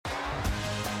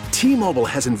T-Mobile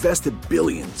has invested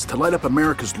billions to light up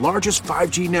America's largest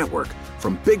 5G network,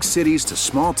 from big cities to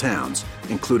small towns,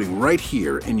 including right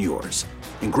here in yours.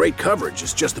 And great coverage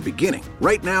is just the beginning.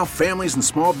 Right now, families and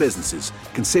small businesses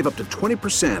can save up to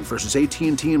 20% versus AT&T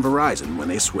and Verizon when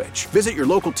they switch. Visit your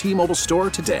local T-Mobile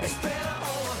store today.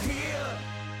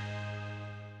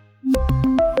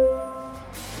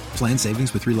 Plan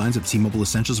savings with 3 lines of T-Mobile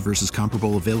Essentials versus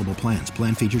comparable available plans.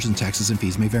 Plan features and taxes and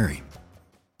fees may vary.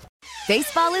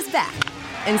 Baseball is back,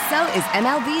 and so is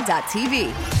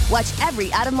MLB.tv. Watch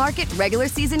every out-of-market regular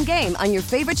season game on your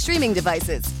favorite streaming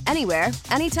devices, anywhere,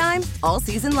 anytime, all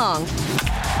season long.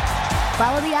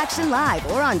 Follow the action live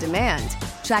or on demand.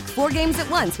 Track 4 games at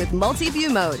once with multi-view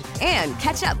mode and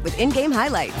catch up with in-game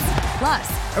highlights.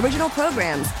 Plus, original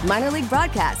programs, minor league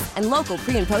broadcasts, and local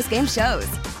pre- and post-game shows.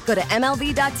 Go to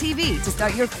MLB.tv to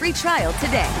start your free trial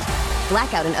today.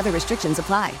 Blackout and other restrictions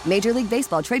apply. Major League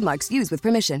Baseball trademarks used with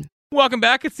permission. Welcome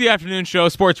back. It's the afternoon show,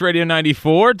 Sports Radio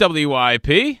 94,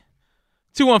 WYP.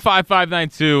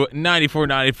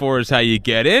 215-592-9494 is how you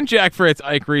get in. Jack Fritz,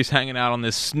 Ike Reese hanging out on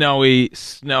this snowy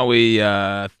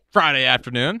Friday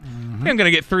afternoon. Mm-hmm. I'm going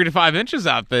to get 3 to 5 inches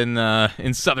up in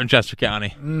southern Chester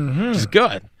County, which is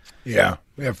good. Yeah,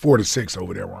 we have 4 to 6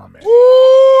 over there where I'm at. Ooh,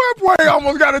 that boy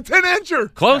almost got a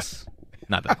 10-incher. Close?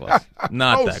 Not that close.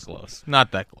 Not that close.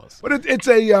 Not that close. But it's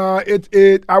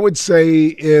I would say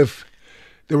if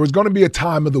there was going to be a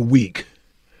time of the week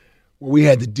where we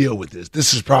had to deal with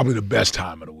this is probably the best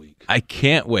time of the week. I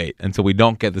can't wait until we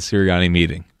don't get the Sirianni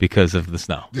meeting because of the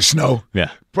snow. The snow?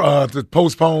 Yeah. To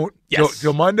postpone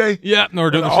till Monday? Yeah, no,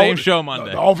 we're doing the same show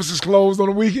Monday. The office is closed on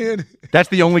the weekend? That's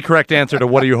the only correct answer to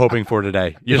what are you hoping for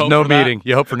today. There's no meeting.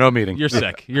 You hope for no meeting. You're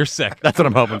sick. You're sick. That's what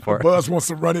I'm hoping for. Buzz wants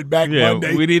to run it back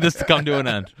Monday. We need this to come to an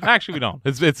end. Actually, we don't.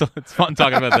 It's fun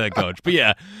talking about that, Coach. But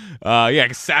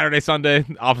Saturday, Sunday,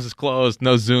 office is closed.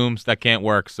 No Zooms. That can't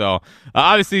work. So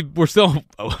obviously, we're still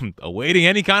awaiting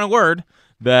any kind of word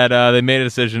that they made a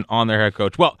decision on their head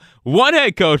coach. Well, one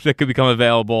head coach that could become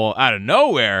available out of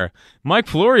nowhere, Mike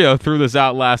Florio threw this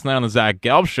out last night on the Zach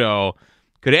Gelb show.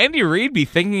 Could Andy Reid be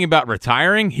thinking about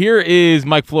retiring? Here is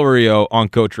Mike Florio on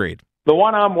Coach Reid. The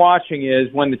one I'm watching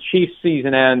is when the Chiefs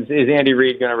season ends, is Andy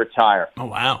Reid going to retire? Oh,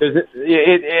 wow. He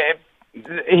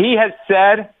has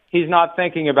said he's not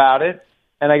thinking about it,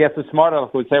 and I guess the smart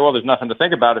aleck would say, well, there's nothing to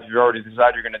think about if you've already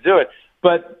decided you're going to do it.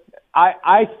 But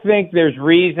I think there's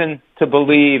reason to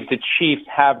believe the Chiefs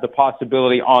have the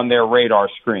possibility on their radar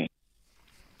screen.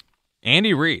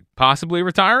 Andy Reid possibly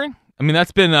retiring? I mean,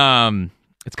 that's been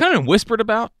it's kind of whispered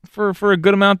about for a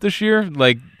good amount this year.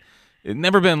 Like, it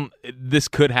never been this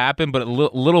could happen, but a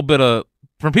little bit of,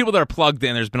 from people that are plugged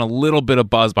in, there's been a little bit of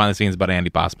buzz behind the scenes about Andy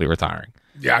possibly retiring.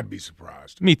 Yeah, I'd be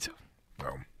surprised. Me too.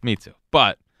 No. Me too.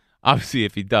 But obviously,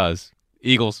 if he does,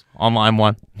 Eagles on line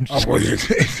 1.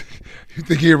 You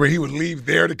think he would leave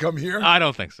there to come here? I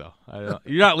don't think so.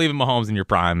 You're not leaving Mahomes in your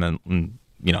prime, and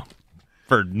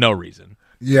for no reason.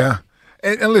 Yeah.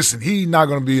 And listen, he's not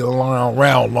going to be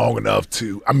around long enough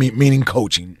meaning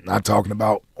coaching, not talking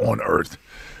about on earth,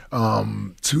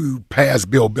 to pass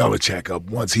Bill Belichick up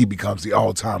once he becomes the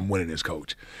all-time winningest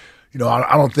coach.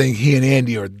 I don't think he and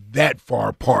Andy are that far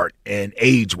apart, and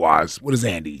age-wise, what is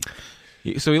Andy?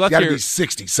 So he left here. He's got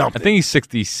to be 60-something. I think he's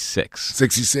 66.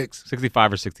 66?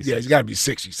 65 or 66. Yeah, he's got to be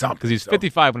 60-something. Because he's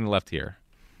 55 when he left here.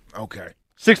 Okay.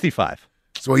 65.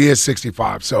 So he is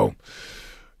 65. So,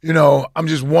 I'm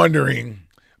just wondering,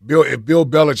 if Bill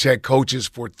Belichick coaches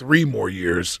for 3 more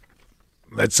years,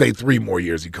 let's say 3 more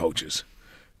years he coaches,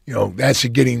 that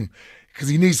should get him, because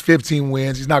he needs 15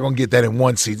 wins. He's not going to get that in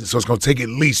one season, so it's going to take at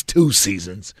least 2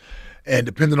 seasons. And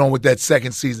depending on what that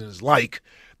second season is like,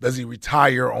 does he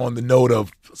retire on the note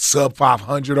of sub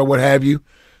 500 or what have you?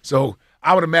 So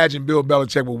I would imagine Bill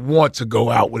Belichick would want to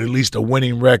go out with at least a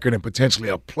winning record and potentially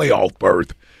a playoff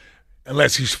berth,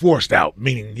 unless he's forced out,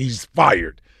 meaning he's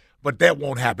fired. But that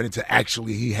won't happen until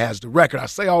actually he has the record. I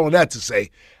say all of that to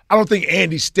say I don't think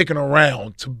Andy's sticking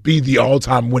around to be the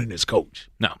all-time winningest coach.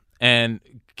 No. And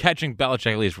catching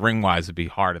Belichick at least ring-wise would be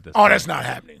hard at this point. point. That's not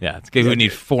happening. Yeah, we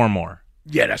need 4 more.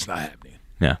 Yeah, that's not happening.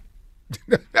 Yeah.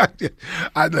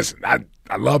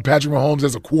 I love Patrick Mahomes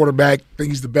as a quarterback.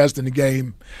 Think he's the best in the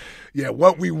game. Yeah,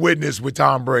 what we witnessed with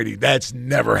Tom Brady, that's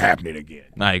never happening again.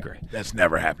 I agree. That's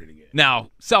never happening again. Now,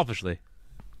 selfishly,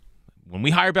 when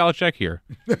we hire Belichick here,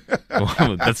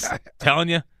 that's telling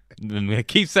you, I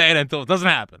keep saying it until it doesn't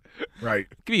happen. Right.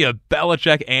 Give me a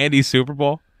Belichick-Andy Super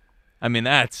Bowl. I mean,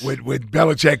 that's... With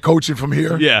Belichick coaching from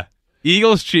here? Yeah.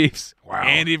 Eagles, Chiefs, wow.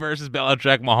 Andy versus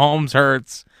Belichick, Mahomes,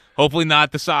 Hurts. Hopefully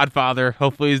not the sod father.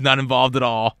 Hopefully he's not involved at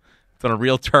all. It's on a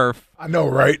real turf. I know,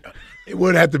 right? It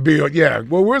would have to be, yeah.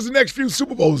 Well, where's the next few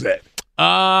Super Bowls at?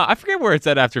 I forget where it's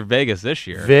at after Vegas this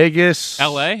year. Vegas.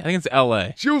 L.A.? I think it's L.A.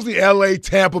 It's usually L.A.,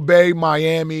 Tampa Bay,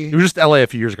 Miami. It was just L.A. a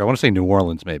few years ago. I want to say New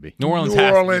Orleans, maybe. New Orleans.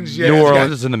 Yeah. New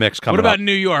Orleans is in the mix coming What about up.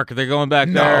 New York? Are they going back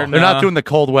No. there? They're not doing the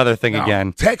cold weather thing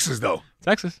again. Texas, though.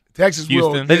 Texas. Texas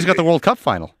Houston. will. They just got the World Cup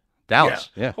final. Dallas.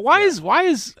 Yeah. Why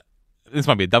is this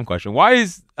might be a dumb question. Why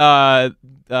is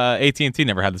AT&T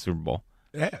never had the Super Bowl?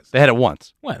 It has. They had it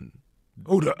once. When?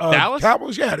 Oh, the Dallas?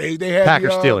 Cowboys, yeah. They had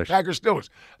Packers, Steelers. Packers Steelers.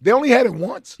 They only had it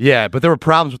once. Yeah, but there were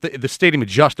problems with the stadium had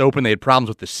just opened. They had problems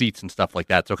with the seats and stuff like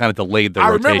that, so it kind of delayed their I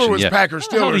rotation. remember it was yeah. Packers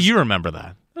How do Steelers. you remember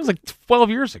that? That was like 12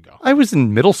 years ago. I was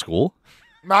in middle school.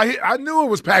 No, I knew it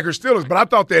was Packers Steelers, but I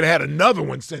thought they'd had another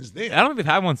one since then. I don't think they've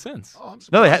had one since. Oh, I'm No,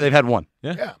 surprised. they've had one.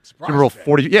 Yeah. Yeah, I'm surprised. Super Bowl at that.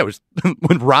 40. Yeah, it was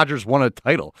when Rodgers won a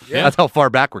title. Yeah. That's how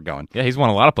far back we're going. Yeah, he's won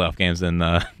a lot of playoff games in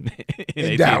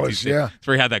AT&T Dallas, Stadium. yeah. That's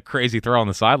where he had that crazy throw on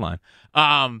the sideline.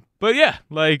 But yeah,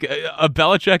 like a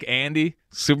Belichick, Andy,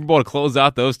 Super Bowl to close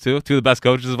out those two of the best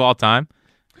coaches of all time.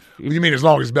 You mean as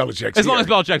long as Belichick's As long here.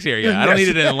 as Belichick's here, yeah. I don't Yes.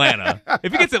 need it in Atlanta.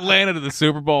 If he gets Atlanta to the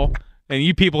Super Bowl, and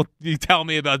you tell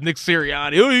me about Nick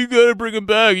Sirianni, oh, you got to bring him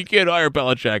back. You can't hire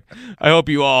Belichick. I hope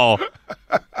you all.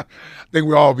 I think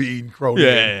we'll all be eating crow.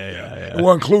 Yeah.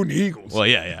 Well, including the Eagles. Well,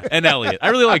 yeah. And Elliott. I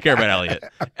really care about Elliott.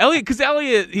 Because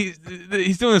Elliott, he's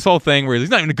doing this whole thing where he's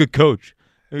not even a good coach.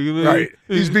 Right.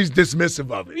 He's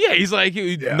dismissive of it. Yeah, he's like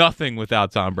nothing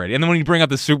without Tom Brady. And then when you bring up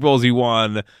the Super Bowls he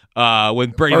won when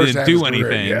Brady First didn't half do of his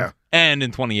career, anything, yeah. and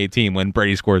in 2018 when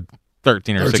Brady scored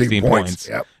 13 or 16 points.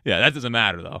 Yep. Yeah, that doesn't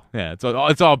matter, though. Yeah,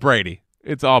 it's all Brady.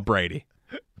 It's all Brady.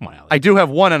 Come on, Elliott. I do have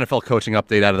one NFL coaching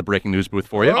update out of the breaking news booth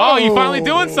for you. Oh, you finally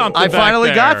doing something I back finally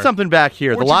there. got something back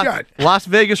here. What The you got? Las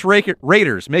Vegas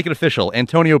Raiders make it official.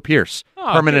 Antonio Pierce,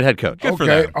 permanent head coach. Good for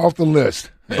Okay, them. off the list.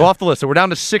 Go off the list. So we're down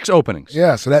to 6 openings.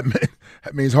 Yeah, so that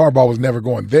means Harbaugh was never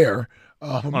going there,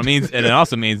 Well, it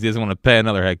also means he doesn't want to pay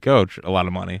another head coach a lot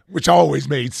of money. which always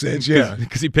made sense. Yeah.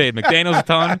 Because he paid McDaniels a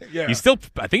ton. Yeah.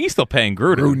 I think he's still paying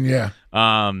Gruden. Gruden, yeah.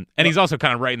 And he's also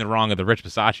kind of right in the wrong of the Rich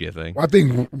Bisaccia thing. Well, I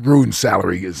think Gruden's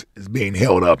salary is being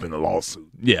held up in the lawsuit.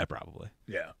 Yeah, probably.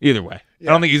 Yeah. Either way, I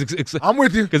don't think he's. I'm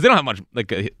with you. Because they don't have much.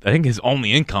 Like I think his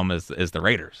only income is the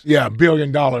Raiders. Yeah, $1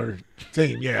 billion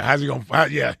team. Yeah, how's he going to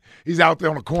yeah, he's out there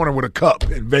on the corner with a cup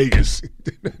in Vegas.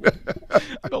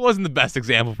 That wasn't the best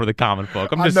example for the common folk.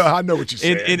 I know what you're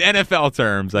saying. In NFL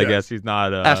terms, I Yes. guess he's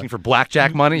not Asking for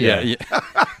blackjack money? Yeah.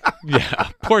 Yeah,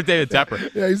 poor David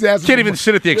Tepper. Yeah, he's asking Can't for- even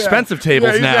sit at the expensive yeah,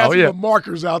 tables he's now. asking Yeah. for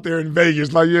markers out there in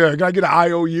Vegas. Like, yeah, can I get an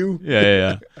IOU?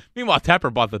 Yeah. Meanwhile,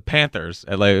 Tepper bought the Panthers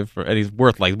and he's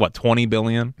worth like what, $20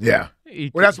 billion. Yeah.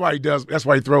 Well, that's why he does. That's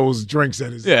why he throws drinks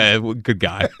at his. Yeah, good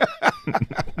guy.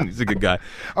 He's a good guy.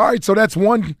 All right, so that's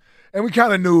one, and we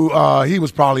kind of knew he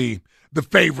was probably the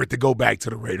favorite to go back to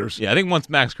the Raiders. Yeah, I think once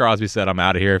Max Crosby said, "I'm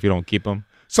out of here if you don't keep him."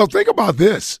 So think about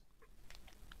this.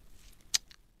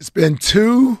 It's been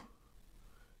 2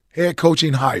 head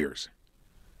coaching hires.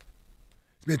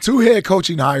 It's been 2 head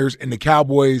coaching hires, and the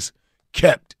Cowboys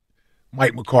kept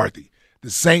Mike McCarthy. The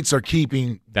Saints are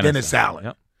keeping Dennis Allen.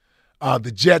 Yep.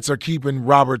 The Jets are keeping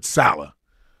Robert Saleh.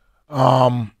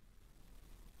 I'm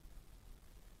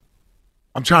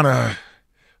trying to.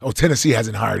 Oh, Tennessee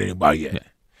hasn't hired anybody yet. Yeah.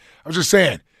 I was just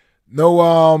saying. No.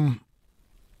 Well,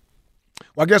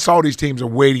 I guess all these teams are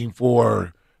waiting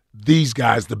for these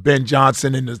guys, the Ben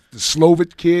Johnson and the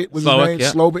Slovic kid. Was his Slowick, name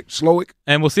yeah. Slovic?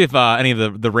 And we'll see if any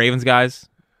of the Ravens guys.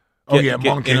 Get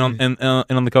Monk in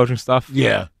on the coaching stuff.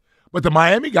 Yeah. But the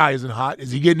Miami guy isn't hot.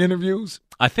 Is he getting interviews?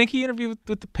 I think he interviewed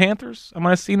with the Panthers. I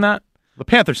might have seen that. The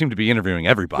Panthers seem to be interviewing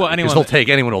everybody. Well, anyone- Because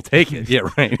anyone will take it. Yeah,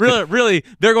 right. Really,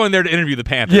 they're going there to interview the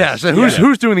Panthers. Yeah, so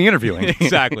who's doing the interviewing?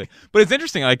 Exactly. But it's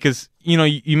interesting, like, because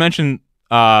you mentioned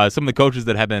some of the coaches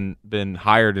that have been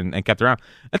hired and kept around.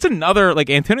 That's another, like,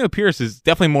 Antonio Pierce is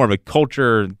definitely more of a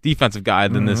culture defensive guy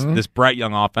than this bright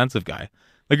young offensive guy.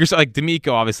 Like you're like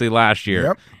D'Amico, obviously last year.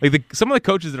 Yep. Like some of the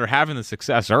coaches that are having the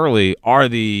success early are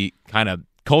the kind of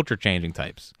culture changing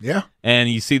types. Yeah. And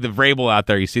you see the Vrabel out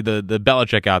there, you see the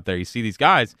Belichick out there, you see these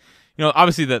guys.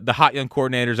 Obviously the hot young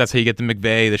coordinators. That's how you get the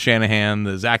McVay, the Shanahan,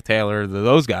 the Zach Taylor,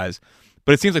 those guys.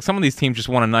 But it seems like some of these teams just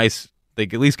want they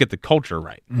at least get the culture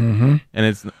right. Mm-hmm. And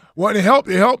it's Well, it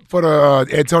helped for the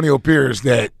Antonio Pierce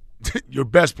that your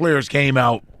best players came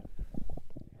out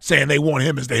saying they want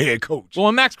him as the head coach. well,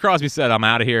 and Max Crosby said, "I'm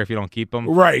out of here if you don't keep him."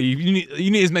 Right. You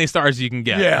need as many stars as you can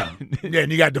get. Yeah. Yeah,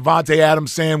 and you got Devontae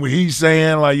Adams saying what he's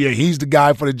saying, like, yeah, he's the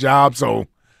guy for the job. So,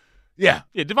 yeah.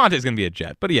 Yeah, Devontae's going to be a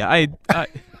Jet. But yeah, I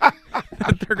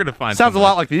they're going to find Sounds a somebody.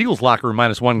 lot like the Eagles locker room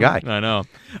minus one guy. I know.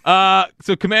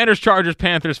 So Commanders, Chargers,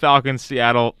 Panthers, Falcons,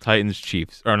 Seattle, Titans,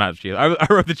 Chiefs. Or not Chiefs. I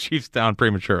wrote the Chiefs down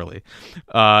prematurely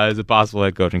as a possible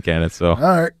head coaching candidate. So All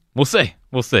right. We'll see.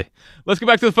 Let's get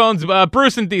back to the phones.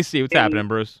 Bruce in D.C. What's happening,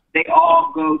 Bruce? They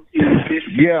all go to this.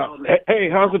 Yeah. Hey,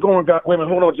 how's it going, guys? Wait a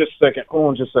minute. Hold on just a second.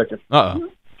 Uh-oh.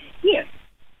 Yeah.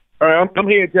 All right, I'm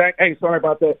here, Jack. Hey, sorry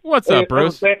about that. What's up,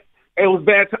 Bruce? It was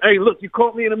bad. Hey, look, you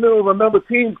caught me in the middle of another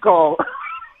team's call.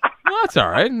 No, that's all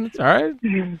right.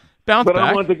 Bounce but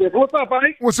back. I wanted to get. What's up,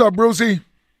 Ike? What's up, Brucey?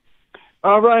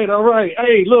 All right.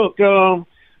 Hey, look,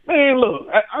 man, look.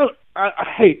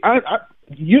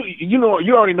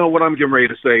 You already know what I'm getting ready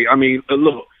to say. I mean,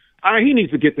 look, he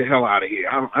needs to get the hell out of here.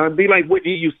 I'd be like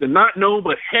Whitney used to, not know,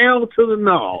 but hell to the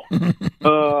no.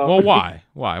 Well, why?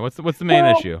 What's the main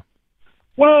issue?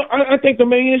 Well, I think the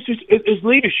main issue is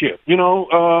leadership.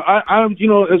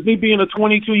 As me being a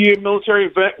 22-year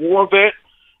military war vet,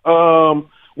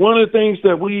 one of the things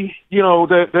that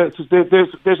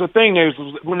there's a thing there is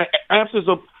when the absence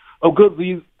of good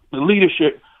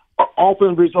leadership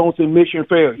often results in mission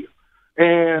failure,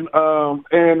 and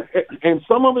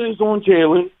some of it is on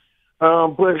Jalen,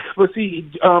 but see,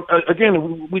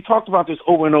 again, we talked about this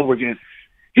over and over again.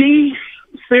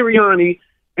 Sirianni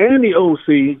and the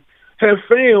OC have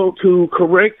failed to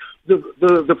correct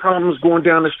the problems going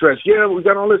down the stretch. Yeah, we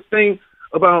got all this thing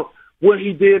about what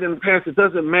he did in the past. It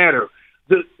doesn't matter.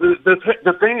 The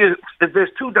thing is that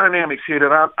there's two dynamics here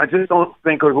that I just don't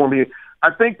think are going to be. I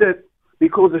think that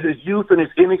because of his youth and his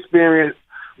inexperience,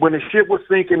 when the ship was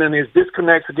sinking and his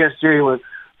disconnects against Jalen,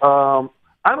 I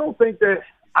don't think that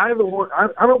either one.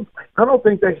 I don't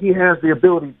think that he has the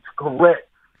ability to correct.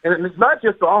 And it's not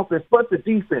just the offense, but the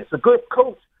defense. A good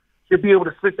coach should be able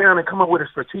to sit down and come up with a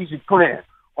strategic plan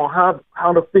on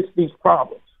how to fix these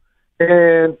problems.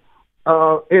 And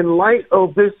in light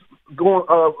of this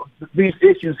these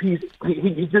issues, he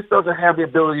just doesn't have the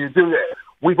ability to do that.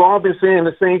 We've all been saying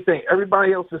the same thing.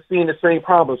 Everybody else is seeing the same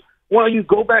problems. Well, you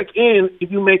go back in, if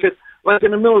you make it like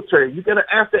in the military, you get an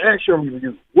after-action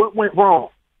review. What went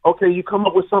wrong? Okay, you come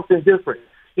up with something different.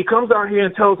 He comes out here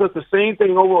and tells us the same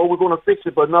thing over, we're going to fix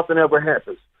it, but nothing ever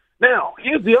happens. Now,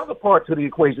 here's the other part to the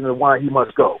equation of why he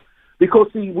must go. Because,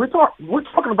 see, we're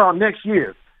talking about next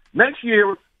year. Next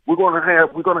year, we're going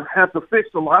to have to fix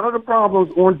a lot of the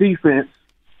problems on defense.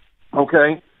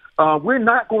 Okay, we're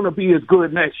not going to be as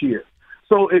good next year.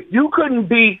 So if you couldn't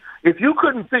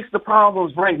fix the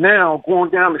problems right now going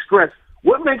down the stretch,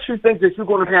 what makes you think that you're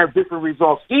going to have different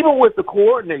results? Even with the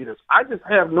coordinators, I just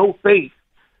have no faith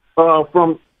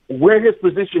from where his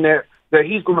position at that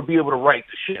he's going to be able to right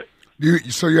the ship.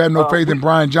 So you have no faith in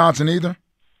Brian Johnson either?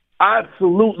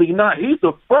 Absolutely not. He's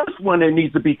the first one that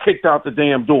needs to be kicked out the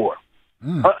damn door.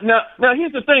 Now,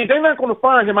 here's the thing. They're not going to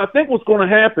fire him. I think what's going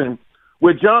to happen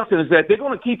with Johnson is that they're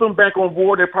going to keep him back on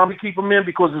board. They'll probably keep him in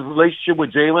because of his relationship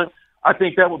with Jalen. I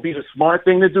think that would be the smart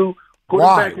thing to do.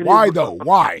 Why? Why, though?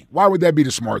 Why? Why would that be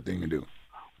the smart thing to do?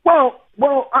 Well,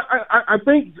 I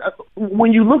think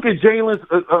when you look at Jalen's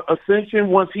ascension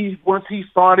once he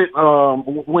started,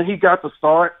 when he got the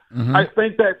start, I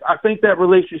think that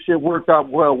relationship worked out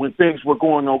well when things were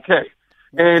going okay.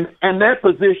 And that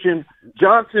position,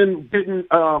 Johnson didn't.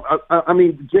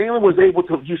 Jalen was able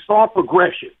to. You saw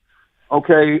progression,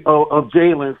 okay, of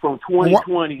Jalen from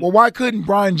 2020. Well, why couldn't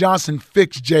Brian Johnson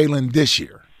fix Jalen this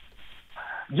year?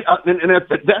 Yeah, and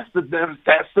that's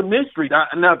the mystery.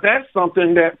 Now that's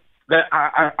something that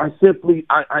I simply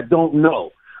don't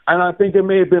know, and I think there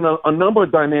may have been a number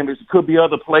of dynamics. It could be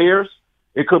other players.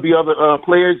 It could be other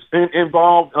players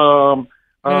involved.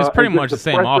 It's pretty much the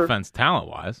same offense, talent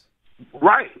wise.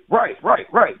 Right.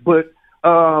 But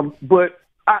I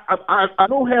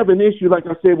don't have an issue, like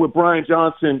I said, with Brian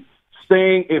Johnson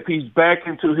staying if he's back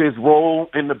into his role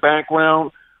in the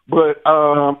background. But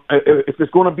if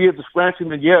it's going to be a distraction,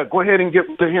 then yeah, go ahead and get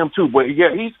to him too. But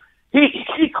yeah,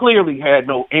 he clearly had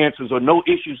no answers or no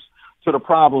issues to the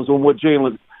problems on what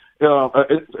Jalen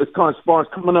as far as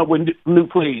coming up with new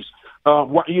plays.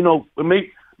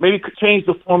 Maybe change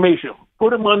the formation,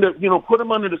 put him under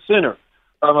the center.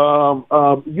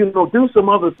 Do some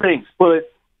other things,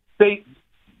 but they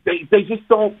just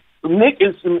don't. Nick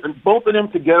and both of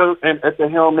them together and at the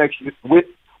helm next year.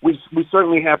 We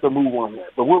certainly have to move on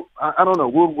that, but I don't know.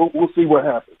 We'll see what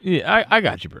happens. Yeah, I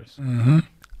got you, Bruce. Mm-hmm.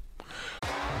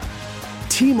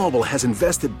 T-Mobile has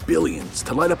invested billions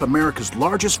to light up America's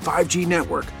largest 5G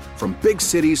network, from big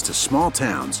cities to small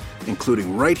towns,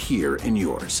 including right here in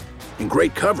yours. And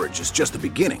great coverage is just the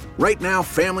beginning. Right now,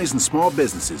 families and small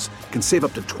businesses can save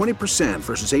up to 20%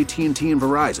 versus AT&T and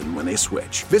Verizon when they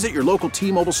switch. Visit your local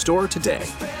T-Mobile store today.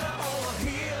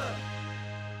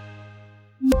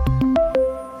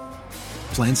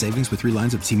 Plan savings with 3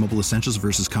 lines of T-Mobile Essentials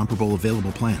versus comparable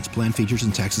available plans. Plan features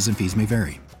and taxes and fees may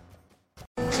vary.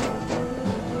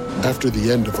 After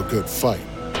the end of a good fight,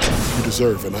 you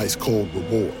deserve an ice-cold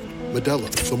reward. Modelo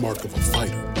is the mark of a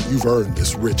fighter. You've earned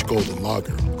this rich golden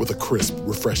lager with a crisp,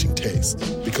 refreshing taste.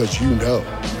 Because you know,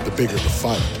 the bigger the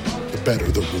fight, the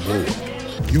better the reward.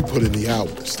 You put in the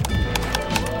hours,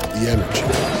 the energy,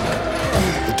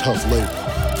 the tough labor.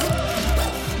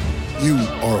 You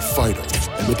are a fighter,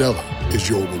 and Modelo is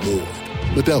your reward.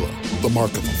 Modelo, the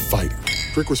mark of a fighter.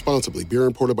 Drink responsibly. Beer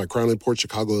imported by Crown Imports,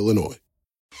 Chicago, Illinois.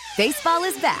 Baseball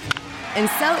is back, and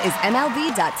so is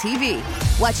MLB.tv.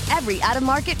 Watch every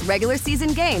out-of-market regular season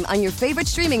game on your favorite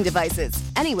streaming devices,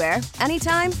 anywhere,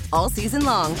 anytime, all season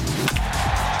long.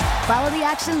 Follow the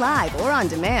action live or on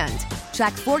demand.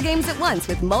 Track 4 games at once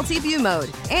with multi-view mode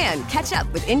and catch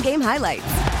up with in-game highlights.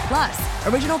 Plus,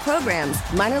 original programs,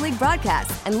 minor league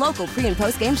broadcasts, and local pre- and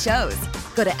post-game shows.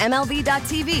 Go to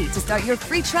MLB.tv to start your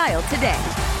free trial today.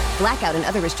 Blackout and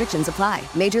other restrictions apply.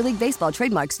 Major League Baseball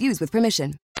trademarks used with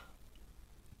permission.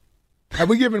 Have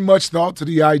we given much thought to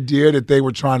the idea that they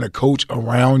were trying to coach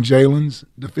around Jalen's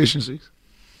deficiencies?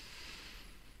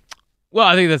 Well,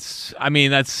 I think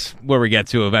that's where we get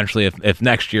to eventually if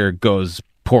next year goes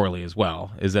poorly as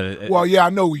well. Is that well, yeah, I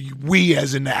know we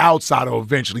as in the outsider will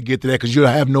eventually get to that because you'll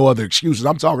have no other excuses.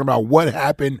 I'm talking about what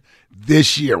happened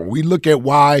this year. When we look at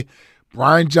why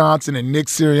Brian Johnson and Nick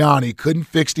Sirianni couldn't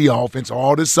fix the offense,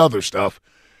 all this other stuff,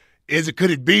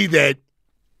 could it be that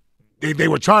they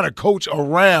were trying to coach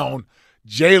around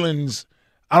Jalen's,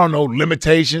 I don't know,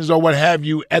 limitations or what have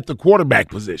you at the quarterback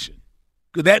position?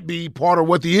 Could that be part of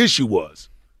what the issue was?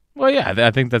 Well, yeah, I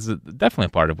think that's definitely a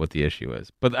part of what the issue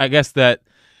is. But I guess that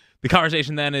the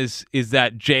conversation then is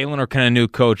that Jalen or can a new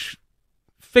coach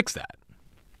fix that?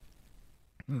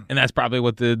 And that's probably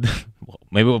what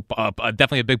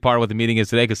definitely a big part of what the meeting is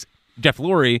today because Jeff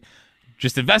Lurie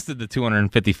just invested the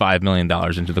 $255 million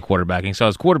into the quarterbacking. So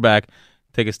his quarterback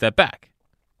take a step back.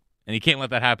 And he can't let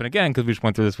that happen again because we just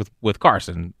went through this with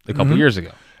Carson a couple years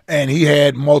ago. And he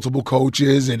had multiple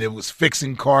coaches, and it was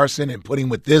fixing Carson and putting him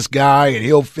with this guy, and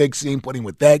he'll fix him, putting him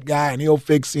with that guy, and he'll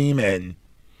fix him. And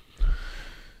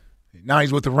now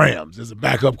he's with the Rams as a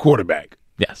backup quarterback.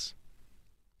 Yes.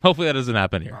 Hopefully that doesn't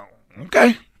happen here.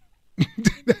 Okay.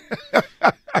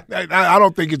 I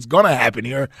don't think it's going to happen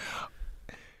here.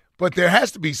 But there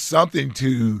has to be something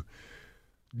to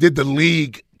 – did the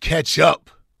league catch up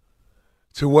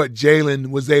to what Jalen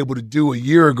was able to do a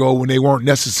year ago when they weren't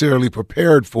necessarily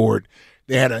prepared for it?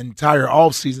 They had an entire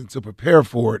offseason to prepare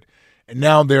for it, and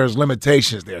now there's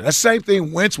limitations there. That same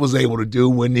thing Wentz was able to do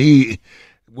when he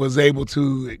was able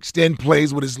to extend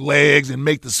plays with his legs and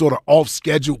make the sort of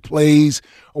off-schedule plays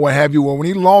or what have you. Well, when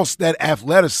he lost that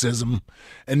athleticism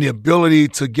and the ability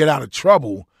to get out of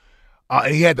trouble,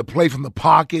 and he had to play from the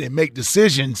pocket and make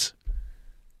decisions,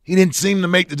 he didn't seem to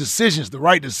make the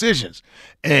right decisions.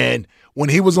 And when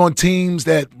he was on teams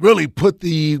that really put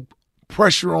the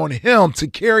pressure on him to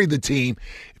carry the team,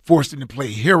 it forced him to play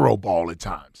hero ball at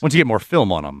times. Once you get more film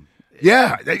on him.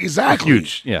 Yeah, exactly. That's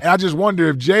huge. Yeah. And I just wonder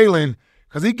if Jalen,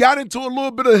 because he got into a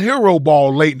little bit of hero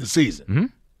ball late in the season. Mm-hmm.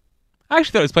 I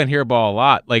actually thought he was playing hero ball a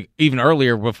lot, like even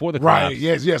earlier before the playoffs. Right,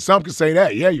 yes, some could say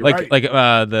that. Yeah, you're right.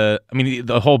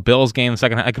 The whole Bills game in the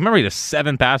second half. I can remember he had a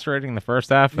 7 passer rating in the first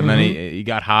half, and then he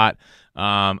got hot.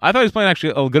 I thought he was playing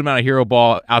actually a good amount of hero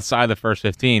ball outside the first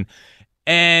 15.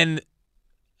 And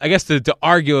I guess to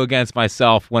argue against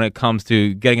myself when it comes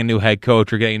to getting a new head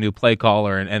coach or getting a new play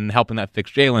caller and helping that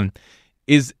fix Jalen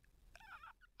is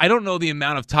I don't know the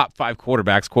amount of top 5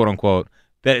 quarterbacks, quote unquote,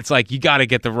 that it's like you got to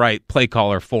get the right play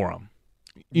caller for him.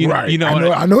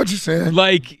 I know what you're saying.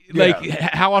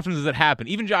 How often does that happen?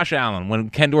 Even Josh Allen, when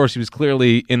Ken Dorsey was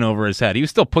clearly in over his head, he was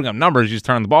still putting up numbers, just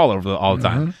turning the ball over all the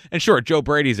time. And sure, Joe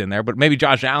Brady's in there, but maybe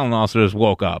Josh Allen also just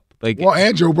woke up.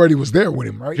 And Joe Brady was there with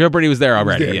him, right? Joe Brady was there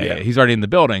already. Yeah. He's already in the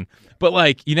building.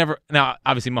 But you never. Now,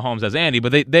 obviously, Mahomes has Andy,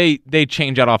 but they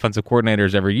change out offensive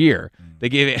coordinators every year. They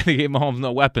gave Mahomes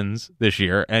no weapons this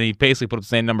year, and he basically put up the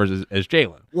same numbers as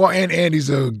Jalen. Well, and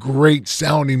Andy's a great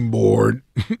sounding board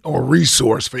or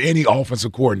resource for any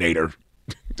offensive coordinator.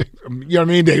 You know what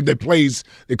I mean?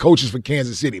 They coaches for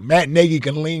Kansas City. Matt Nagy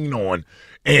can lean on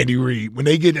Andy Reid when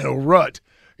they get in a rut.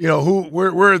 You know,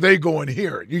 where are they going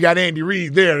here? You got Andy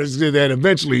Reid there that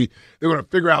eventually they're going to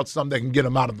figure out something that can get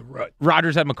them out of the rut.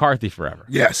 Rodgers had McCarthy forever.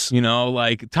 Yes.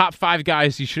 Top 5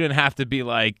 guys, you shouldn't have to be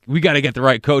we got to get the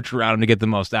right coach around him to get the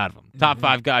most out of them. Top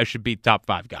 5 guys should be top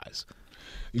 5 guys.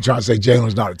 You trying to say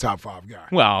Jalen's not a top 5 guy?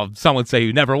 Well, some would say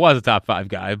he never was a top 5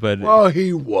 guy, but well,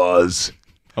 he was.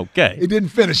 Okay. He didn't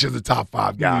finish as a top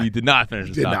 5 guy. He did not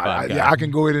finish as a top 5 guy. Yeah, I can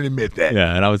go ahead and admit that.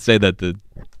 Yeah, and I would say that the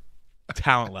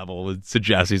talent level would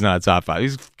suggest he's not a top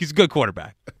 5. He's a good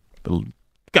quarterback. The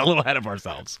Got a little ahead of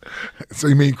ourselves. So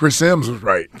you mean Chris Sims was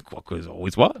right? Well, Chris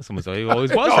always was. Someone said he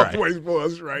always was right. Always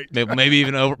was right. Maybe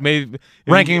even over. Maybe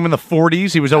Ranking him in the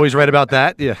 40s, he was always right about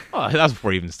that. Yeah. Oh, that was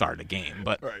before he even started a game,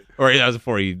 or that was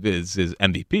before his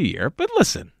MVP year. But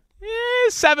listen,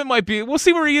 7 might be. We'll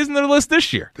see where he is in the list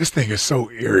this year. This thing is so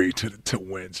eerie to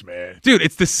wins, man. Dude,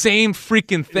 it's the same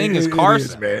freaking thing as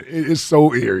Carson. It is, man. It is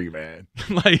so eerie, man.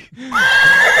 Like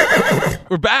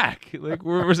we're back. Like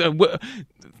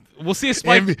we'll see a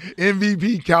spike.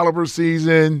 MVP caliber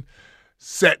season.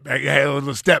 Setback,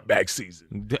 a step back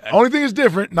season. Only thing is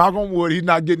different, knock on wood, he's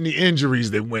not getting the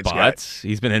injuries that Wentz got.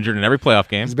 He's been injured in every playoff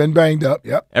game. He's been banged up,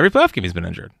 yep. Every playoff game he's been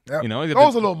injured. Yep. You know,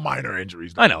 those are little minor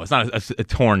injuries. I know, it's not a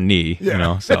torn knee, you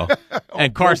know, so.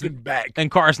 And Carson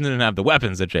didn't have the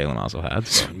weapons that Jalen also had.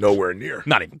 So. Nowhere near.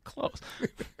 Not even close.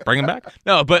 Bring him back?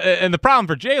 No, but and the problem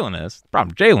for Jalen is,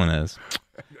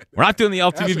 we're not doing the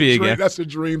LTVB again. That's a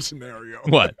dream scenario.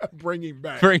 What? Bring him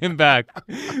back.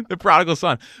 The prodigal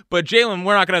son. But Jalen,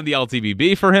 we're not going to have the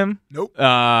LTVB for him. Nope.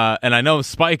 And I know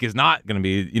Spike is not going to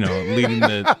be, leading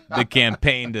the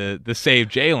campaign to save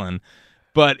Jalen.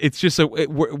 But it's just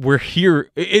we're here.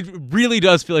 It really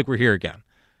does feel like we're here again.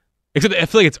 Except I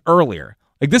feel like it's earlier.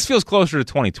 Like this feels closer to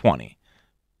 2020.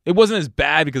 It wasn't as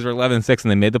bad because we're 11-6 and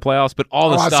they made the playoffs, but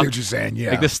all the stuff. I see what you're saying, yeah.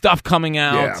 Like the stuff coming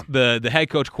out, the head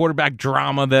coach quarterback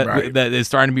drama that is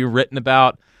starting to be written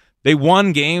about. They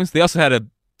won games. They also had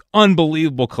an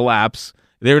unbelievable collapse.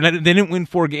 They didn't win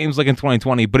 4 games like in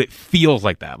 2020, but it feels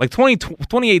like that. Like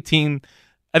 2018,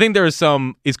 I think there was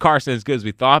some, is Carson as good as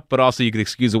we thought, but also you could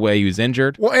excuse away he was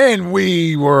injured. Well, and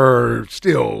we were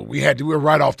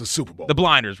right off the Super Bowl. The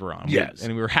blinders were on. Yes.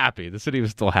 And we were happy. The city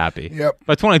was still happy. Yep.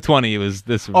 By 2020, it was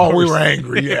this. Oh, we were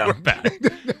angry, yeah. We're back.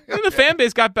 And the fan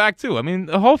base got back too. I mean,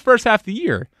 the whole first half of the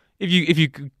year, if you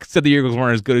said the Eagles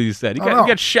weren't as good as you said, you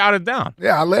got shouted down.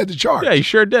 Yeah, I led the charge. Yeah, you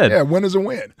sure did. Yeah, win is a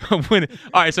win. All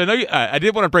right, so I know I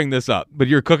did want to bring this up, but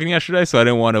you were cooking yesterday, so I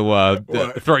didn't want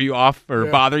to throw you off or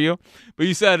bother you. But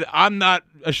you said, I'm not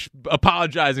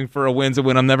apologizing for a win's a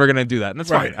win. I'm never going to do that. And that's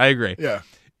fine. I agree. Yeah.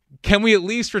 Can we at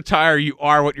least retire you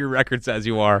are what your record says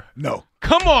you are? No.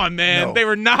 Come on, man. No. They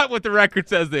were not what the record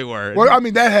says they were. Well, I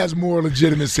mean, that has more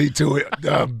legitimacy to it,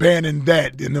 banning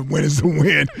that than the win is a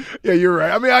win. Yeah, you're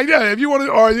right. I mean, if you want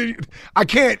to argue, I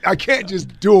can't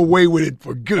just do away with it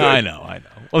for good. I know.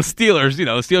 Well, Steelers, the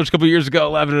Steelers a couple years ago,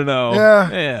 11-0.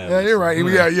 Yeah, you're right.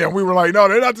 Yeah, we were like, no,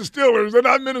 they're not the Steelers. They're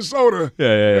not Minnesota.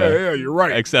 Yeah, you're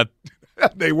right. Except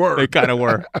they were. They kind of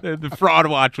were. The fraud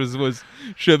watch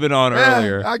should have been on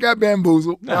earlier. I got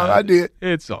bamboozled. No, I did.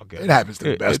 It's all good. It happens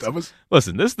to the best of us.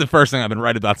 Listen, this is the first thing I've been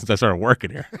right about since I started working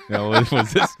here.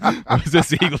 Was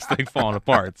this Eagles thing falling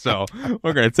apart? So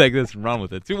we're gonna take this and run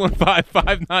with it.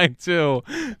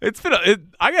 215-592. It's been.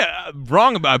 I got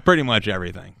wrong about pretty much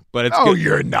everything, but it's. Oh, good.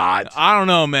 You're not. I don't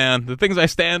know, man. The things I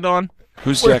stand on.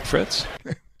 Who's Jack Fritz?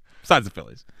 Besides the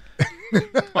Phillies.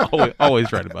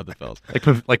 always right about the Phils.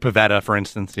 Like Pavetta, for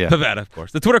instance. Yeah. Pavetta, of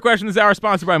course. The Twitter question this hour is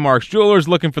sponsored by Mark's Jewelers.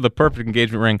 Looking for the perfect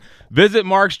engagement ring? Visit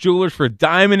Mark's Jewelers for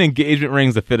diamond engagement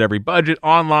rings that fit every budget.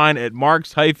 Online at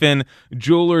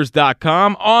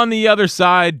marks-jewelers.com. On the other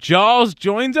side, Jaws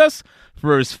joins us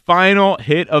for his final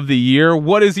hit of the year.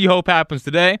 What does he hope happens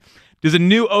today? Does a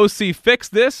new OC fix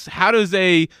this? How does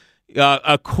a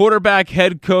quarterback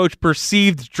head coach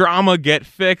perceived drama get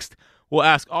fixed? We'll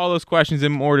ask all those questions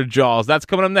and more to Jaws. That's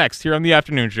coming up next here on the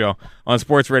Afternoon Show on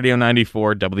Sports Radio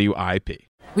 94 WIP.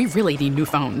 We really need new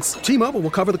phones. T-Mobile will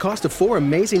cover the cost of 4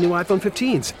 amazing new iPhone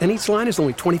 15s, and each line is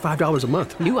only $25 a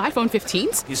month. New iPhone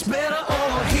 15s? It's better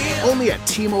over here. Only at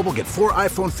T-Mobile, get 4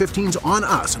 iPhone 15s on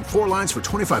us and 4 lines for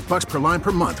 $25 per line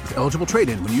per month with eligible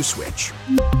trade-in when you switch.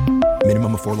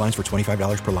 Minimum of 4 lines for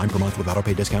 $25 per line per month with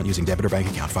autopay discount using debit or bank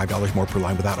account. $5 more per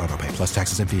line without autopay, plus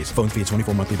taxes and fees. Phone fee at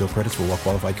 24 monthly bill credits for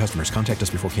well-qualified customers. Contact us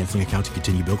before canceling account to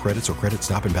continue bill credits or credit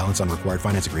stop and balance on required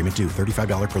finance agreement due.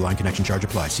 $35 per line connection charge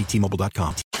applies. See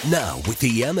T-Mobile.com. Now, with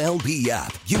the MLB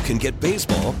app, you can get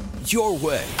baseball your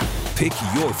way. Pick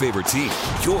your favorite team,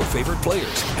 your favorite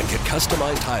players, and get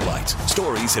customized highlights,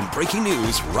 stories, and breaking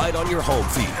news right on your home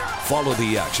feed. Follow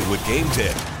the action with Game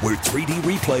 10, where 3D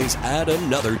replays add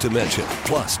another dimension.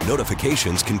 Plus,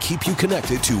 notifications can keep you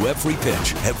connected to every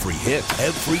pitch, every hit,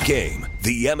 every game.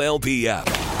 The MLB app.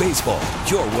 Baseball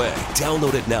your way.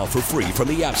 Download it now for free from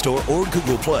the App Store or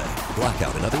Google Play.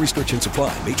 Blackout and other restrictions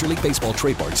apply. Major League Baseball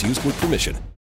trademarks used with permission.